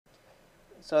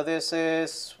So this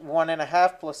is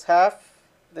 1.5 plus half.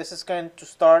 This is going to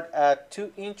start at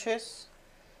 2 inches,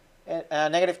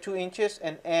 negative 2 inches,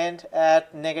 and end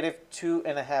at negative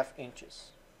 2.5 inches.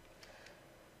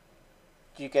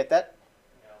 Do you get that?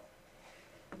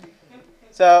 No.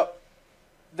 So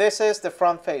this is the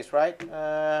front face, right?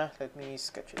 Let me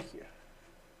sketch it here.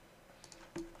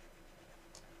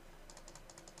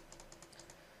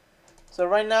 So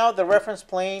right now the reference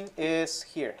plane is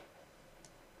here.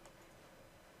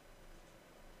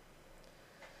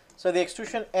 So the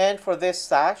extrusion end for this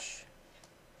sash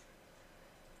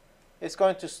is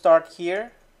going to start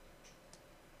here,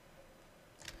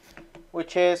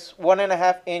 which is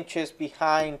 1.5 inches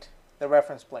behind the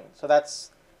reference plane. So that's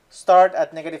start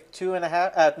at negative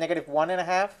 2.5, at negative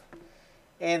 1.5,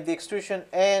 and the extrusion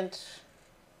end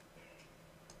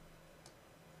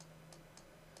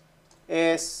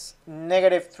is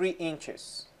negative 3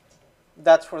 inches.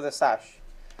 That's for the sash.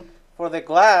 For the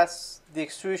glass, the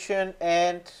extrusion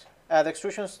end, the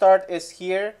extrusion start is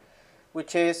here,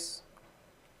 which is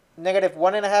negative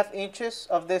 1.5 inches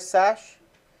of this sash,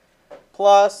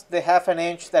 plus the 1/2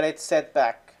 inch that it's set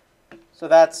back. So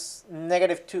that's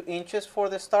negative 2 inches for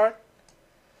the start.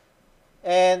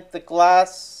 And the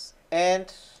glass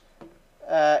end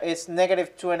is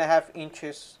negative 2.5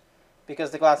 inches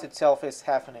because the glass itself is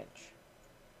 1/2 inch.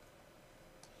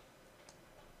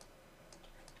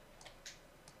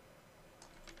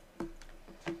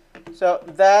 So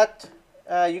that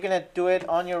you're going to do it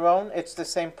on your own. It's the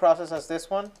same process as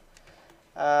this one.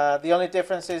 The only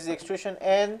difference is the extrusion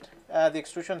end, the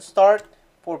extrusion start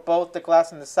for both the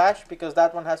glass and the sash, because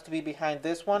that one has to be behind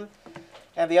this one.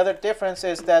 And the other difference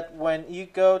is that when you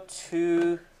go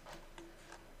to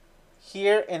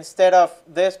here, instead of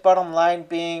this bottom line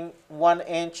being 1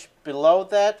 inch below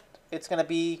that, it's going to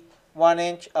be 1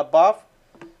 inch above.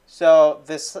 So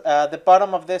this, the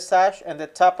bottom of this sash and the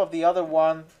top of the other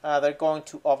one, they're going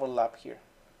to overlap here.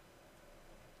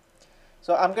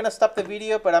 So I'm going to stop the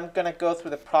video, but I'm going to go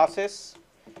through the process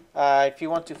if you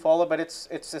want to follow, but it's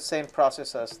the same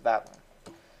process as that one.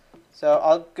 So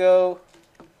I'll go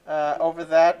over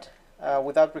that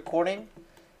without recording,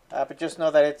 but just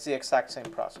know that it's the exact same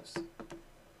process.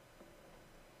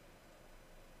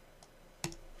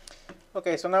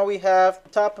 Okay, so now we have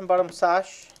top and bottom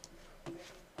sash.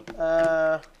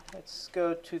 Let's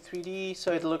go to 3D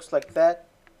so it looks like that.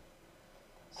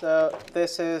 So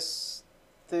this is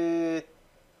the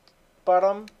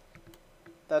bottom,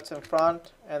 that's in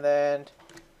front, and then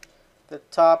the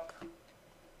top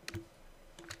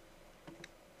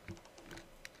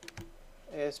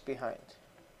is behind.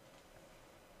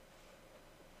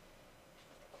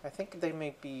 I think they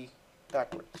may be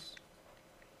backwards.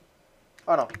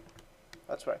 Oh no,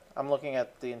 that's right. I'm looking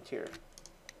at the interior.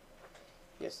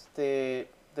 Yes, the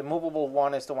movable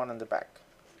one is the one in the back.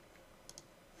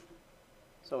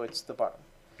 So it's the bottom.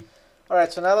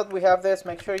 Alright, so now that we have this,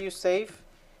 make sure you save.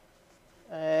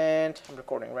 And I'm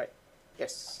recording, right?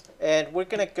 Yes. And we're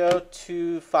going to go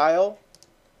to File,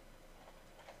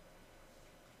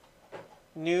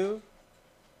 New,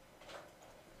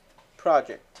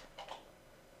 Project.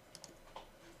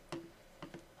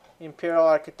 Imperial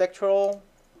Architectural.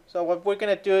 So what we're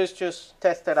going to do is just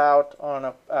test it out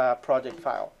on a project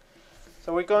file.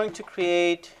 So we're going to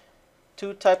create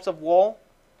 2 types of wall.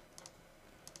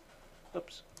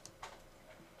 Oops.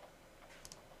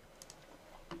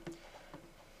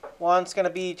 One's going to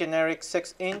be generic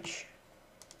 6 inch.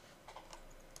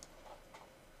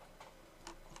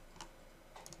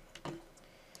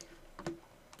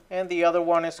 And the other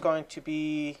one is going to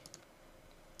be,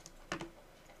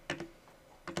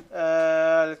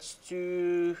 let's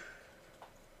do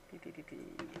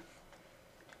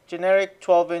generic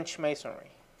 12 inch masonry.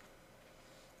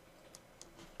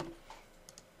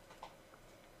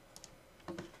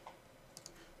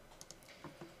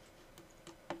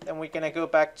 Then we're going to go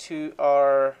back to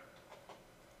our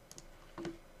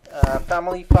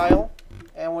family file,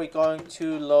 and we're going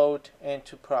to load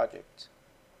into project.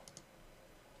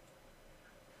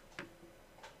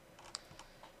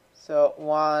 So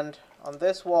one on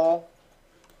this wall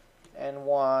and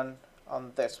one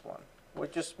on this one. We're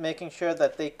just making sure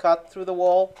that they cut through the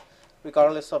wall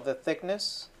regardless of the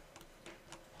thickness,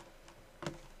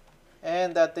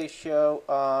 and that they show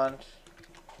on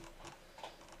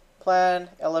plan,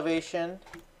 elevation.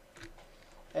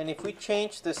 And if we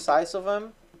change the size of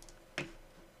them,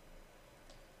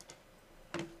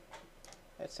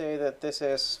 let's say that this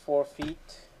is 4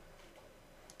 feet,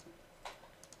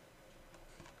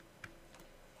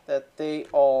 that they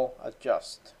all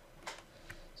adjust.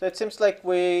 So it seems like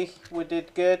we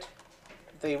did good.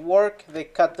 They work, they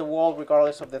cut the wall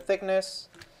regardless of the thickness,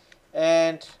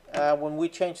 and when we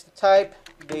change the type,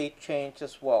 they change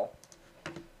as well.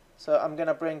 So I'm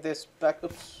gonna bring this back.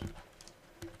 Oops,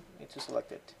 need to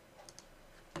select it.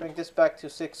 Bring this back to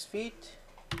 6 feet,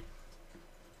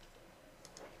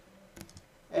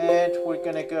 and we're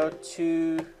gonna go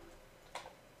to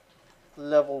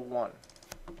level 1.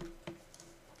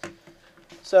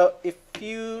 So if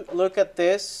you look at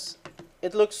this,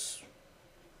 it looks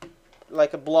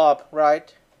like a blob,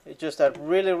 right? It's just a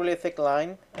really thick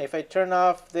line. If I turn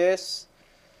off this,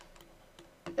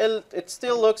 it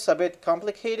still looks a bit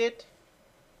complicated,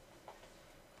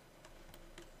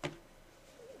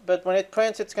 but when it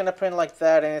prints, it's gonna print like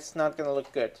that, and it's not gonna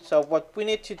look good. So what we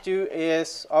need to do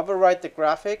is overwrite the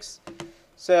graphics.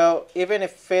 So even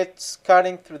if it's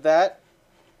cutting through that,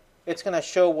 it's gonna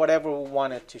show whatever we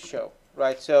want it to show,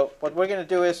 right? So what we're gonna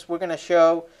do is we're gonna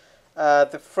show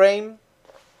the frame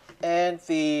and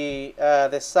the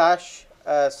sash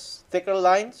as thicker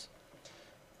lines.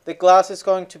 The glass is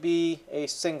going to be a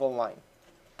single line.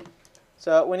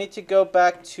 So we need to go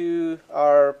back to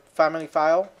our family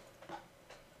file,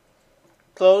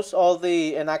 close all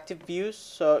the inactive views,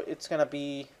 so it's going to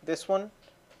be this one,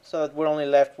 so that we're only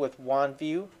left with one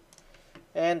view,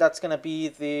 and that's going to be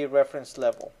the reference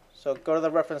level. So go to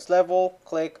the reference level,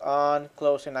 click on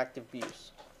close inactive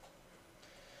views.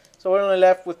 So we're only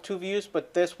left with 2 views,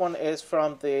 but this one is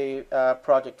from the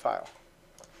project file.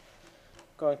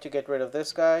 Going to get rid of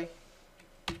this guy.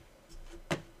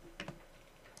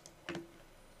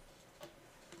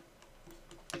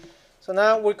 So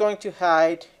now we're going to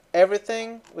hide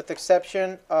everything with the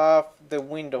exception of the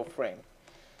window frame.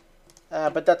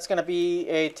 But that's going to be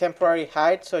a temporary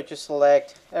hide, so just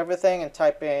select everything and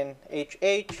type in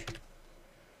HH.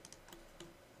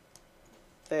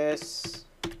 This,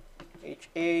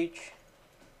 HH.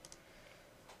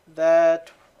 That,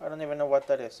 I don't even know what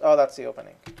that is. Oh, that's the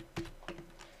opening.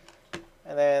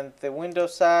 And then the window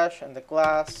sash and the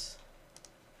glass.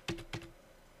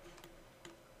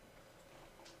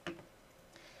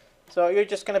 So you're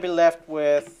just going to be left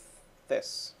with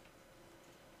this.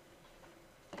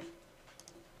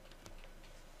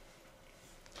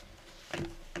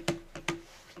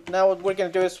 Now what we're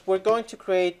going to do is we're going to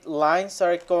create lines that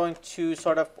are going to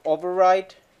sort of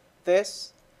override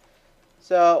this.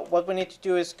 So what we need to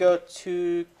do is go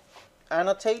to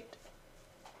Annotate,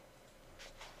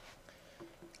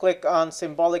 click on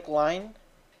Symbolic Line,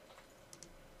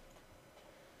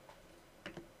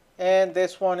 and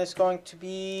this one is going to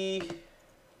be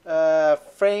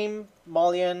Frame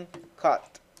Mullion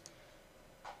Cut.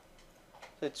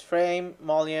 So it's Frame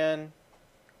Mullion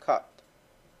Cut.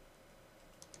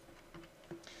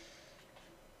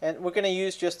 And we're going to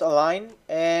use just a line,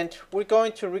 and we're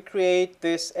going to recreate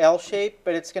this L shape,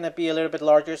 but it's going to be a little bit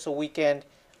larger so we can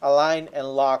align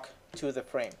and lock to the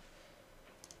frame.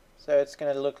 So it's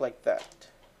going to look like that.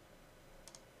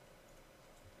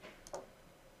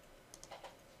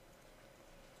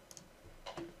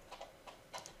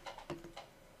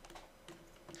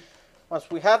 Once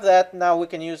we have that, now we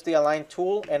can use the Align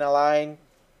tool and align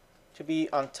to be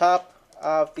on top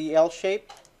of the L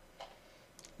shape.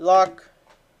 Lock.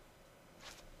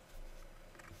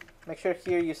 Make sure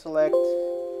here you select,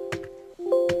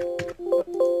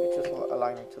 it's just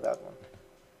aligning to that one.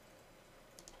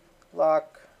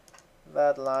 Lock,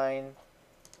 that line,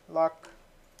 lock,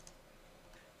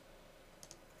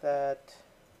 that,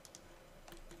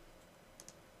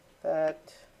 and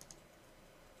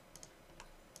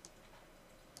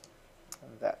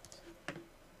that.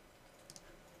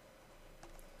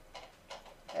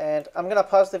 And I'm going to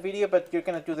pause the video, but you're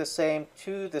going to do the same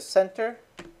to the center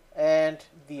and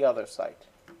the other side.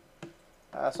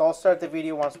 So I'll start the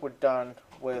video once we're done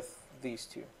with these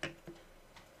two.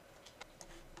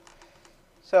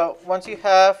 So once you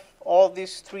have all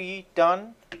these 3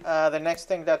 done, the next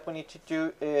thing that we need to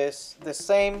do is the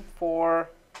same for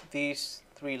these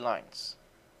 3 lines.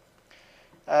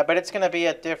 But it's going to be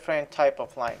a different type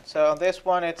of line. So on this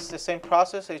one, it's the same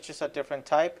process, it's just a different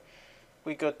type.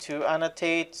 We go to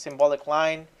Annotate, Symbolic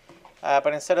Line,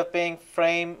 but instead of being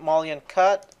Frame Mullion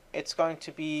Cut, it's going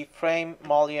to be Frame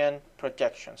Mullion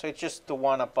Projection. So it's just the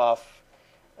one above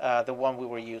the one we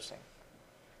were using.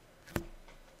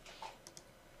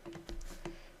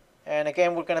 And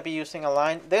again, we're going to be using a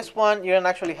line. This one, you don't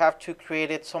actually have to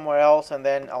create it somewhere else and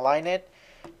then align it.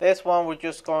 This one, we're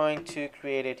just going to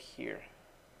create it here.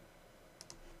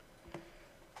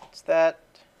 It's that.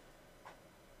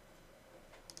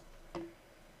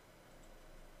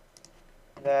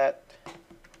 That.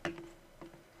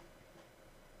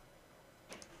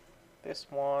 This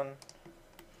one.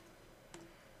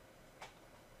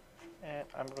 And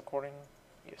I'm recording.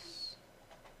 Yes.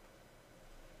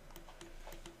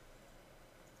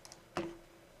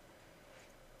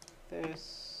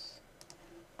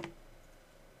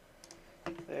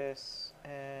 this,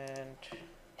 and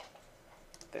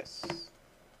this.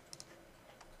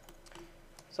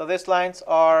 So these lines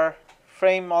are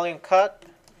frame, mullion, cut.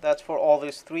 That's for all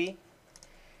these three.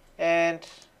 And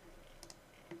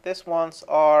these ones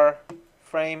are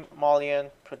frame,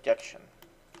 mullion, projection.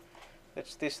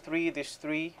 It's these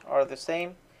three are the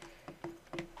same.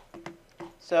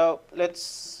 So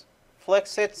let's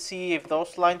flex it, see if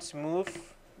those lines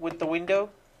move with the window.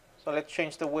 So let's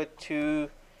change the width to,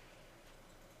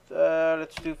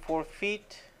 let's do 4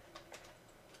 feet.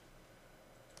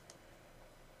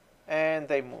 And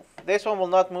they move. This one will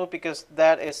not move because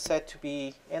that is set to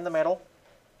be in the middle,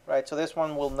 right? So this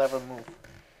one will never move.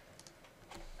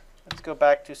 Let's go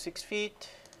back to 6 feet,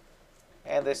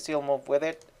 and they still move with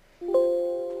it.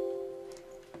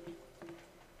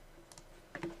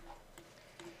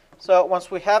 So once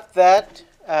we have that,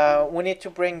 we need to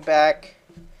bring back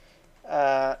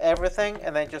everything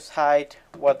and then just hide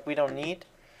what we don't need.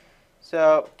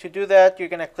 So to do that, you're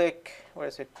gonna click, where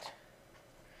is it?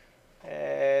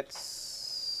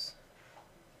 It's,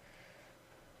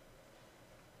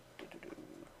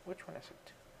 which one is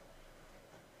it?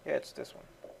 Yeah, it's this one.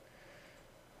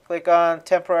 Click on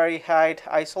temporary hide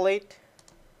isolate,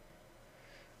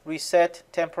 reset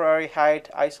temporary hide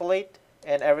isolate,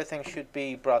 and everything should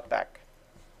be brought back.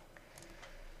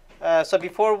 So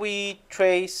before we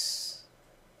trace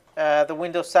the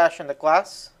window sash and the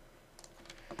glass,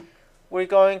 we're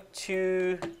going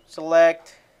to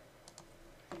select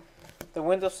the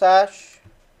window sash,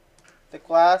 the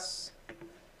glass,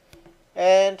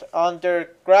 and under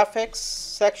graphics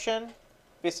section,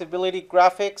 visibility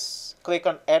graphics, click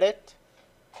on edit.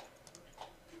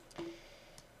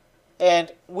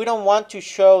 And we don't want to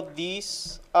show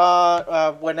these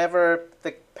whenever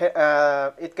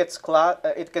it gets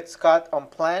cut on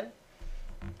plan.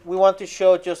 We want to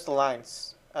show just the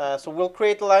lines. So we'll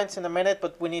create the lines in a minute,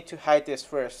 but we need to hide this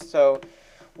first. So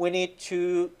we need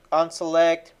to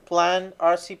unselect plan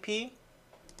RCP,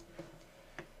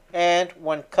 and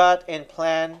when cut in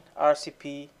plan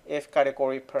RCP if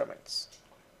category permits.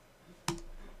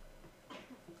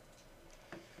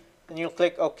 And you'll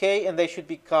click OK, and they should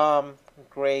become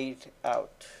grayed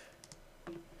out.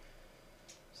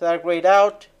 So they're grayed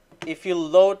out. If you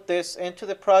load this into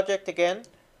the project again,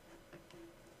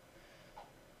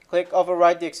 click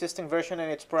override the existing version and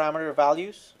its parameter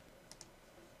values.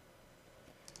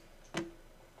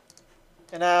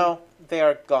 And now they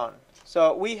are gone.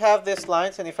 So we have these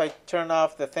lines, and if I turn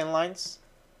off the thin lines,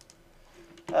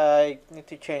 I need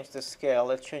to change the scale.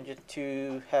 Let's change it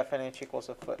to 1/2 inch equals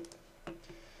a foot.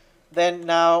 Then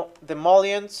now the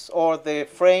mullions, or the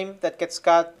frame that gets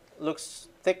cut, looks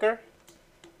thicker,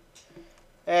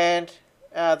 and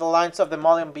the lines of the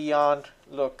mullion beyond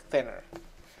look thinner.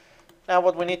 Now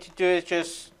what we need to do is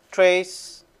just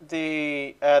trace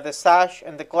the sash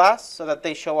and the glass so that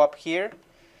they show up here,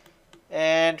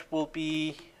 and we'll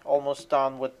be almost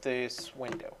done with this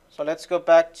window. So let's go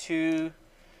back to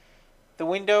the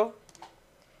window.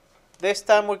 This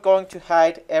time we're going to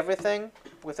hide everything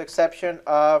with exception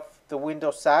of the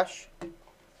window sash.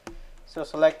 So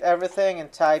select everything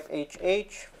and type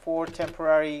HH for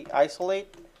temporary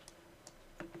isolate.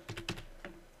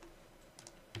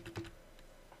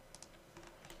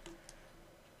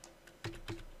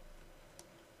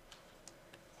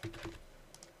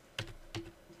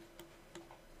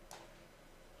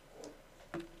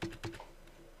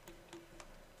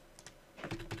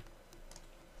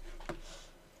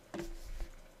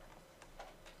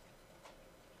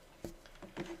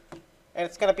 And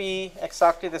it's going to be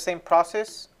exactly the same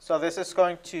process. So this is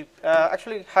going to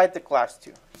actually hide the glass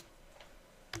too.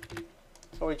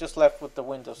 So we're just left with the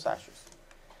window sashes.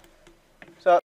 So